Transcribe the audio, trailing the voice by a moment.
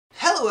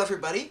Hello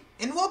everybody,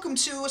 and welcome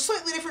to a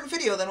slightly different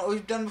video than what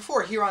we've done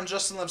before here on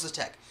Justin Loves the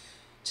Tech.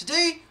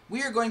 Today,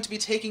 we are going to be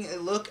taking a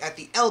look at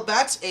the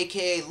LBATS,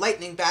 aka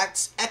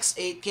LBATS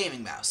X8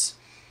 gaming mouse.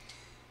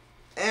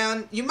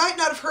 And you might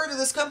not have heard of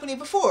this company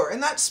before,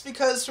 and that's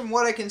because from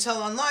what I can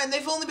tell online,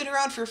 they've only been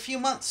around for a few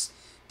months.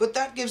 But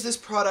that gives this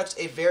product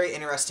a very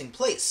interesting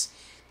place.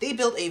 They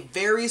built a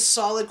very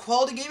solid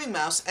quality gaming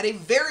mouse at a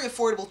very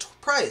affordable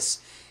price.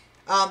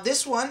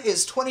 This one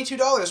is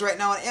 $22 right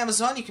now on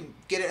Amazon. You can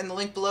get it in the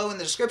link below in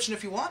the description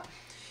if you want.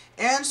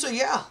 And so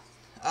yeah,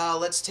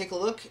 let's take a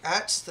look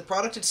at the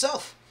product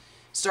itself.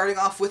 Starting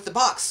off with the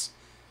box.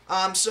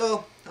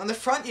 So on the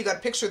front you got a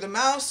picture of the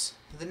mouse,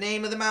 the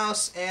name of the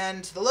mouse,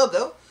 and the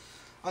logo.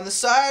 On the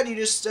side you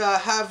just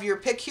have your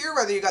pick here,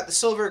 whether you got the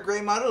silver or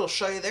gray model, it'll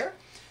show you there.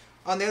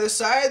 On the other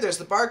side there's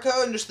the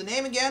barcode and just the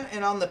name again,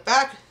 and on the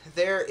back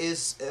there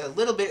is a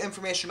little bit of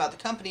information about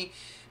the company,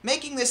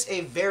 making this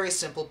a very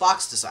simple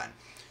box design.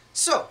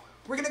 So,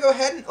 we're going to go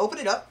ahead and open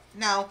it up.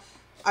 Now,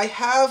 I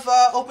have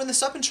opened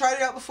this up and tried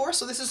it out before,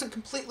 so this isn't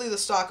completely the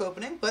stock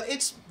opening, but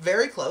it's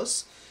very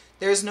close.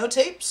 There's no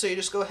tape, so you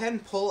just go ahead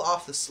and pull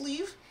off the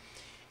sleeve.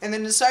 And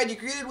then inside you're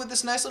greeted with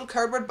this nice little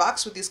cardboard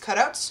box with these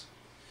cutouts.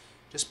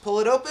 Just pull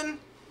it open,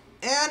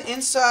 and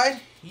inside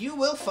you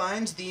will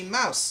find the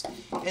mouse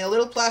in a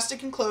little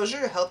plastic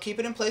enclosure to help keep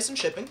it in place in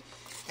shipping.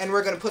 And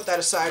we're going to put that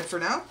aside for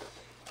now.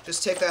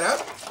 Just take that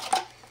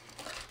out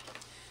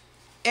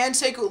and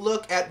take a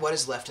look at what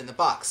is left in the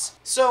box.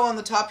 So on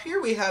the top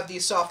here we have the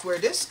software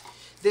disk.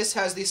 This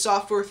has the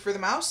software for the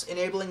mouse,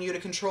 enabling you to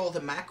control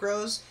the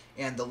macros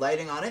and the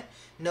lighting on it.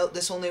 Note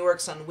this only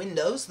works on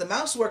Windows. The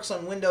mouse works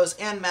on Windows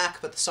and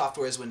Mac, but the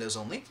software is Windows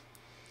only.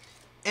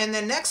 And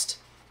then next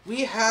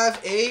we have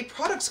a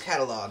products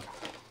catalog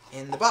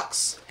in the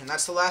box, and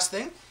that's the last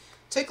thing.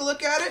 Take a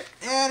look at it,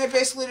 and it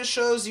basically just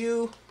shows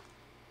you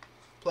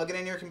plug it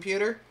in your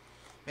computer,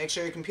 make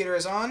sure your computer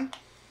is on,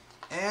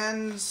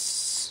 and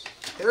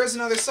there is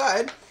another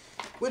side,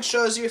 which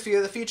shows you a few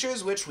of the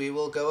features, which we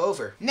will go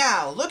over.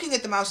 Now, looking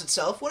at the mouse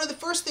itself, one of the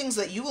first things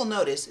that you will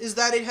notice is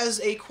that it has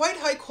a quite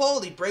high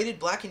quality braided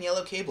black and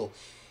yellow cable,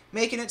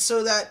 making it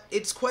so that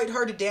it's quite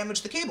hard to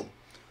damage the cable.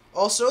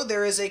 Also,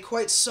 there is a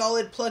quite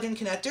solid plug-in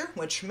connector,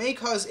 which may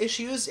cause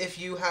issues if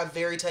you have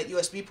very tight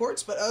USB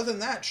ports, but other than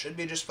that, should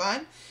be just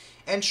fine,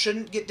 and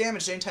shouldn't get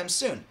damaged anytime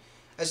soon.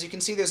 As you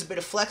can see, there's a bit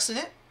of flex in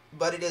it,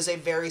 but it is a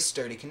very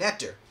sturdy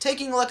connector.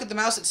 Taking a look at the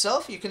mouse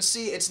itself, you can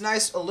see its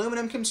nice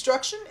aluminum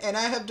construction, and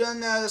I have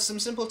done some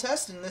simple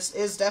tests, and this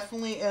is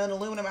definitely an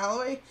aluminum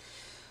alloy,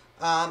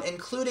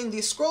 including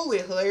the scroll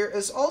wheel layer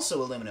is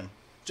also aluminum.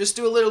 Just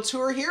do a little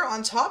tour here.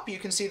 On top you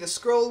can see the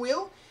scroll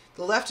wheel,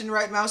 the left and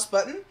right mouse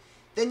button,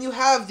 then you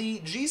have the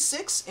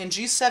G6 and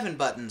G7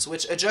 buttons,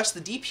 which adjust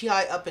the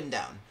DPI up and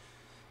down.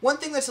 One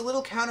thing that's a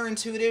little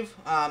counterintuitive,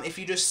 if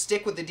you just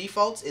stick with the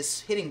defaults,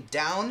 is hitting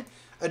down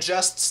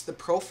adjusts the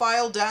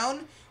profile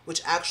down,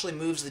 which actually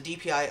moves the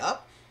DPI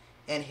up,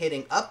 and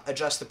hitting up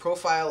adjusts the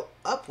profile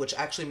up, which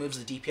actually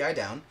moves the DPI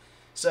down.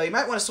 So you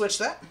might want to switch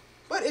that,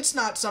 but it's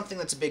not something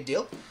that's a big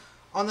deal.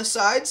 On the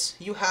sides,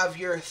 you have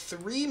your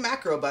 3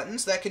 macro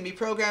buttons that can be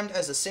programmed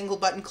as a single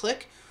button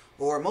click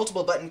or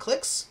multiple button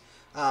clicks.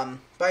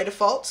 By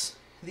default,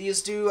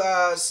 these do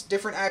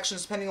different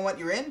actions depending on what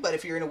you're in, but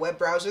if you're in a web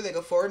browser, they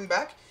go forward and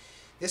back.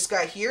 This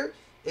guy here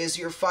is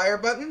your fire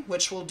button,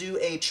 which will do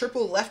a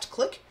triple left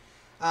click.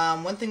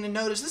 One thing to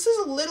note is this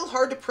is a little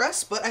hard to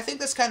press, but I think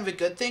that's kind of a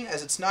good thing,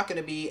 as it's not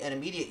going to be an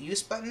immediate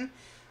use button.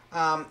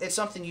 It's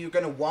something you're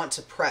going to want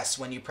to press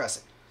when you press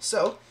it.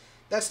 So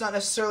that's not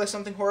necessarily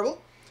something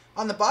horrible.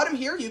 On the bottom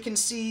here you can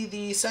see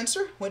the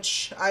sensor,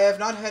 which I have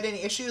not had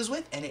any issues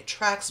with, and it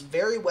tracks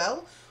very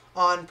well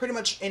on pretty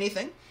much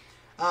anything.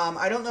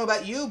 I don't know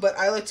about you, but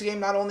I like to game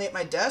not only at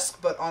my desk,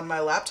 but on my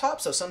laptop.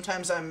 So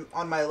sometimes I'm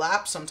on my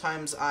lap,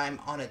 sometimes I'm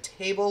on a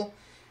table,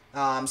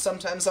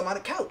 sometimes I'm on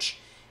a couch.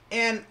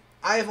 And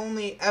I have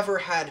only ever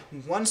had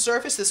one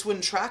surface this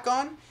wouldn't track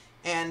on,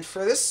 and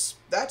for this,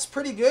 that's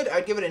pretty good.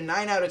 I'd give it a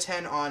 9 out of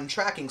 10 on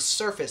tracking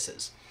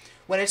surfaces.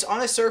 When it's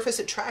on a surface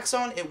it tracks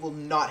on, it will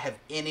not have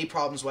any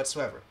problems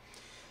whatsoever.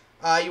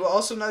 You will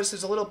also notice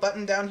there's a little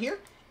button down here,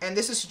 and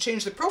this is to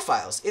change the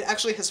profiles. It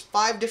actually has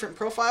 5 different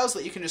profiles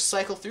that you can just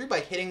cycle through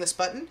by hitting this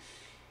button,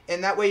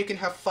 and that way you can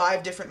have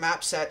 5 different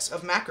map sets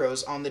of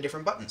macros on the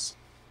different buttons.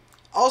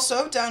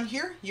 Also, down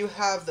here, you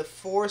have the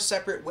 4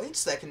 separate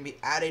weights that can be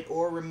added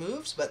or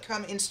removed, but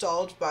come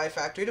installed by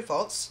factory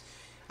defaults,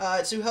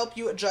 to help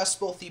you adjust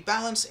both the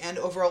balance and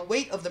overall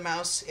weight of the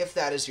mouse, if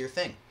that is your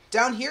thing.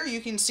 Down here,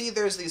 you can see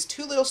there's these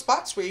 2 little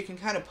spots where you can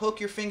kind of poke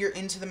your finger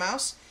into the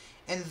mouse,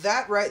 and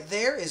that right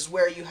there is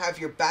where you have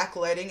your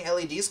backlighting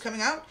LEDs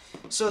coming out,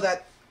 so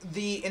that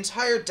the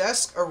entire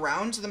desk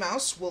around the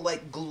mouse will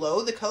like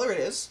glow the color it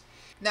is.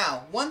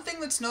 Now, one thing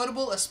that's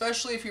notable,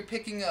 especially if you're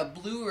picking a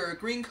blue or a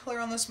green color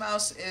on this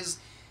mouse, is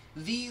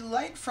the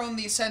light from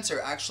the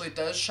sensor actually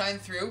does shine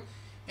through,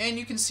 and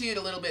you can see it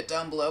a little bit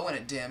down below when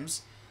it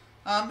dims.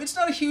 It's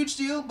not a huge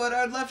deal, but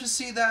I'd love to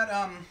see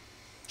that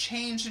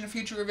change in a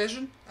future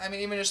revision. I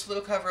mean, even just a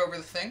little cover over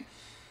the thing.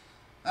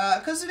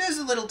 because it is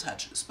a little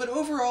touches, but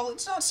overall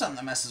it's not something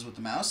that messes with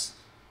the mouse.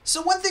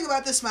 So one thing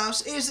about this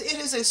mouse is it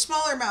is a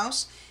smaller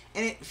mouse,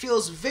 and it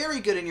feels very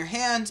good in your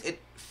hand, it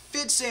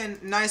fits in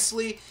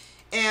nicely,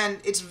 and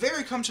it's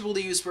very comfortable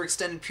to use for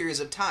extended periods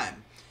of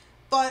time.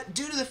 But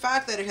due to the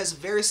fact that it has a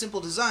very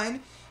simple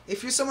design,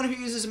 if you're someone who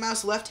uses a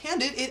mouse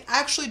left-handed, it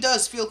actually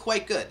does feel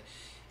quite good.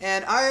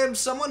 And I am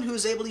someone who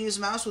is able to use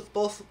a mouse with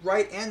both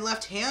right and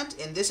left hand,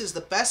 and this is the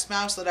best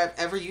mouse that I've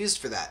ever used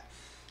for that.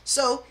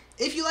 So,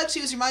 if you like to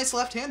use your mice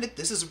left-handed,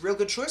 this is a real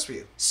good choice for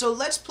you. So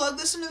let's plug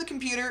this into the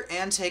computer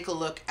and take a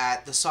look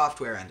at the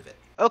software end of it.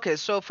 Okay,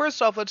 so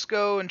first off, let's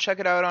go and check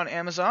it out on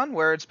Amazon,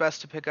 where it's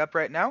best to pick up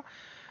right now.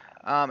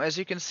 As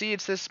you can see,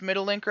 it's this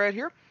middle link right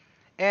here.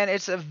 And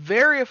it's a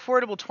very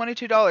affordable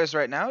 $22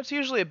 right now. It's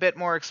usually a bit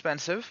more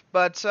expensive,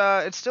 but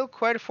it's still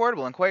quite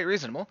affordable and quite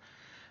reasonable.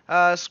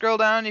 Scroll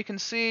down, you can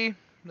see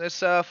this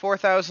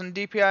 4000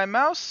 DPI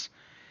mouse,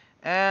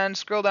 and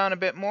scroll down a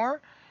bit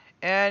more,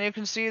 and you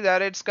can see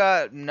that it's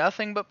got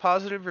nothing but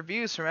positive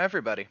reviews from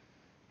everybody.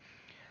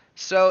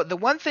 So the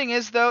one thing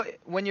is, though,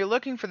 when you're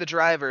looking for the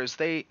drivers,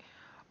 they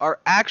are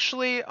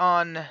actually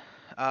on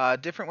a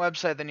different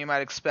website than you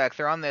might expect.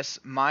 They're on this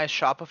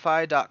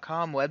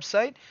myshopify.com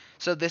website,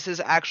 so this is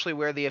actually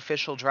where the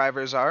official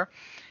drivers are.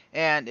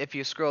 And if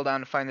you scroll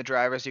down to find the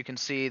drivers, you can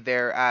see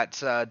they're at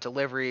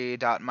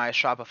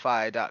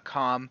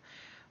delivery.myshopify.com.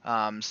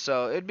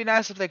 So it'd be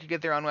nice if they could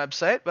get their own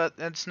website, but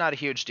it's not a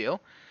huge deal.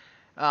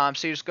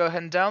 So you just go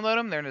ahead and download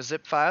them. They're in a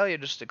zip file. You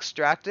just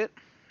extract it.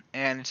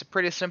 And it's a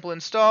pretty simple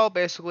install.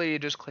 Basically, you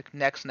just click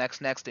next,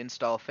 next, next,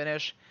 install,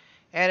 finish.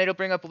 And it'll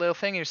bring up a little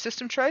thing in your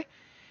system tray.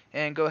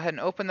 And go ahead and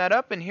open that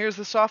up, and here's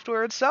the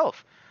software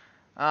itself.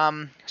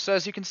 So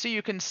as you can see,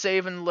 you can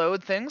save and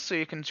load things, so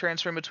you can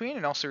transfer in between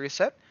and also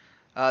reset.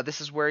 This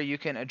is where you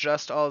can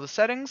adjust all the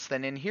settings.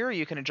 Then in here,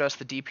 you can adjust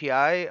the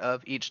DPI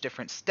of each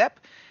different step.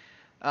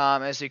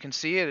 As you can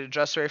see, it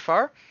adjusts very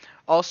far.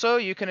 Also,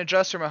 you can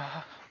adjust from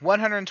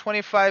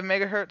 125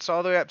 megahertz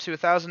all the way up to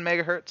 1000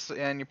 megahertz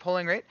in your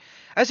polling rate.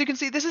 As you can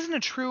see, this isn't a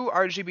true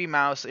RGB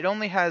mouse. It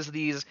only has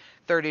these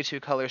 32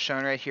 colors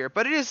shown right here,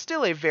 but it is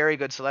still a very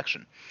good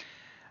selection.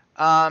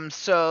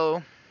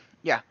 So,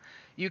 yeah,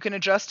 you can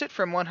adjust it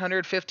from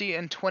 150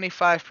 and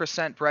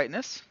 25%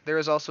 brightness. There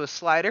is also a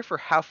slider for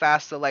how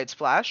fast the lights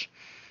flash.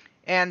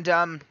 And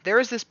there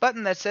is this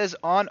button that says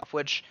on,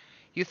 which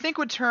you think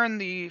would turn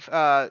the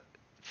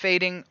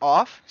fading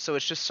off, so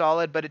it's just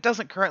solid, but it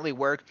doesn't currently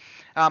work.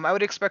 I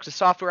would expect a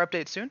software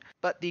update soon,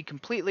 but the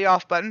completely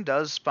off button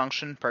does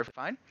function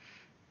perfectly fine.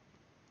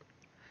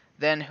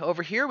 Then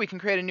over here, we can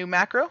create a new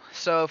macro.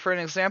 So for an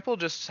example,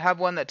 just have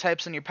one that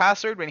types in your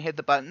password when you hit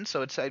the button.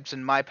 So it types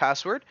in my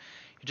password.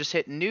 You just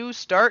hit new,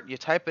 start, you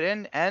type it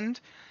in,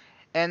 end,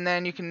 and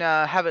then you can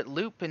have it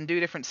loop and do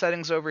different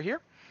settings over here.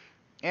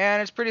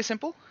 And it's pretty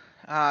simple.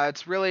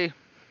 It's really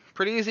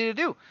pretty easy to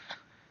do.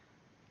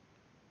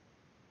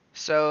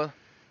 So,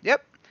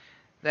 yep.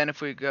 Then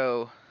if we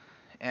go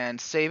and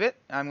save it,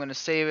 I'm going to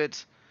save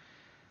it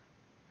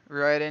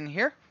right in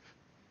here.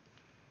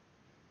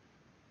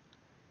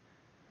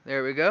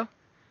 There we go.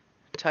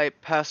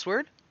 Type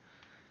password.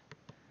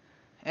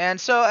 And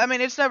so, I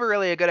mean, it's never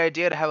really a good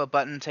idea to have a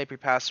button type your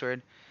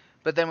password.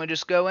 But then we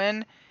just go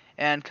in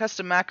and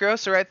custom macro.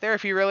 So right there,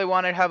 if you really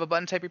want to have a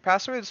button type your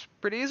password, it's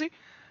pretty easy.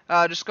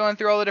 Just going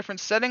through all the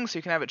different settings.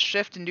 You can have it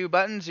shift and do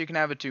buttons. You can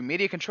have it do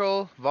media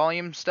control,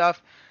 volume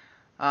stuff.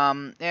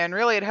 And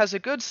really, it has a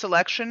good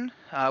selection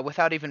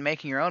without even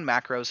making your own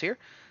macros here.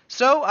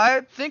 So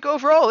I think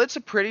overall, it's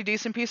a pretty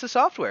decent piece of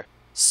software.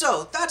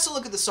 So that's a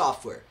look at the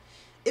software.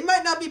 It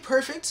might not be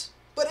perfect,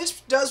 but it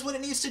does what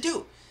it needs to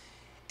do.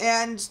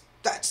 And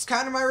that's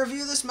kind of my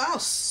review of this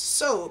mouse.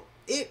 So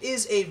it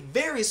is a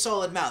very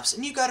solid mouse,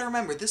 and you got to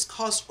remember, this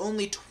costs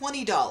only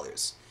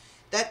 $20.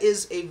 That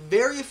is a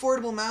very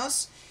affordable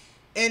mouse,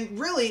 and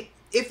really,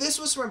 if this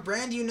was from a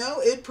brand you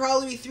know, it'd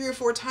probably be 3 or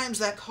 4 times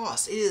that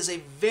cost. It is a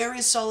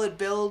very solid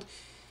build.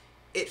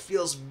 It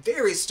feels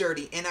very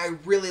sturdy, and I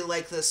really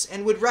like this,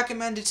 and would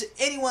recommend it to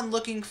anyone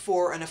looking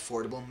for an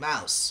affordable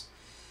mouse.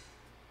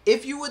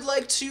 If you would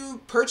like to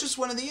purchase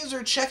one of these,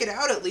 or check it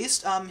out at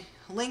least,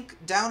 link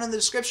down in the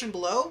description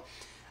below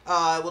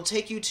will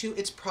take you to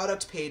its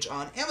product page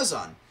on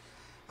Amazon.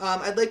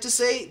 I'd like to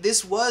say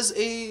this was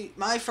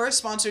my first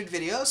sponsored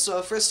video,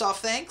 so first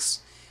off,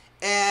 thanks.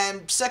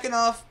 And second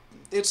off,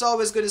 it's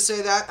always good to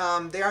say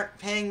that they aren't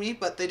paying me,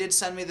 but they did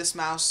send me this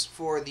mouse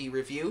for the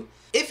review.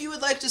 If you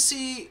would like to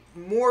see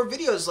more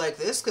videos like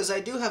this, because I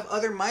do have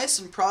other mice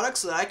and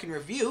products that I can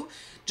review,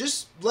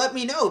 just let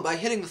me know by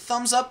hitting the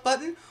thumbs up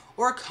button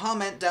or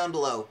comment down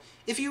below.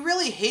 If you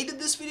really hated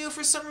this video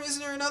for some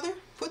reason or another,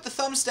 put the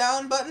thumbs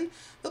down button,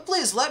 but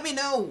please let me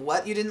know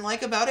what you didn't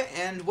like about it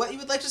and what you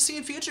would like to see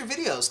in future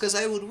videos, because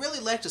I would really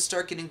like to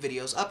start getting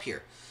videos up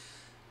here.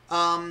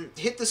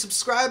 Hit the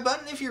subscribe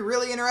button if you're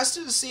really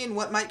interested in seeing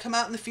what might come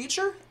out in the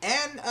future,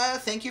 and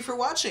thank you for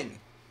watching.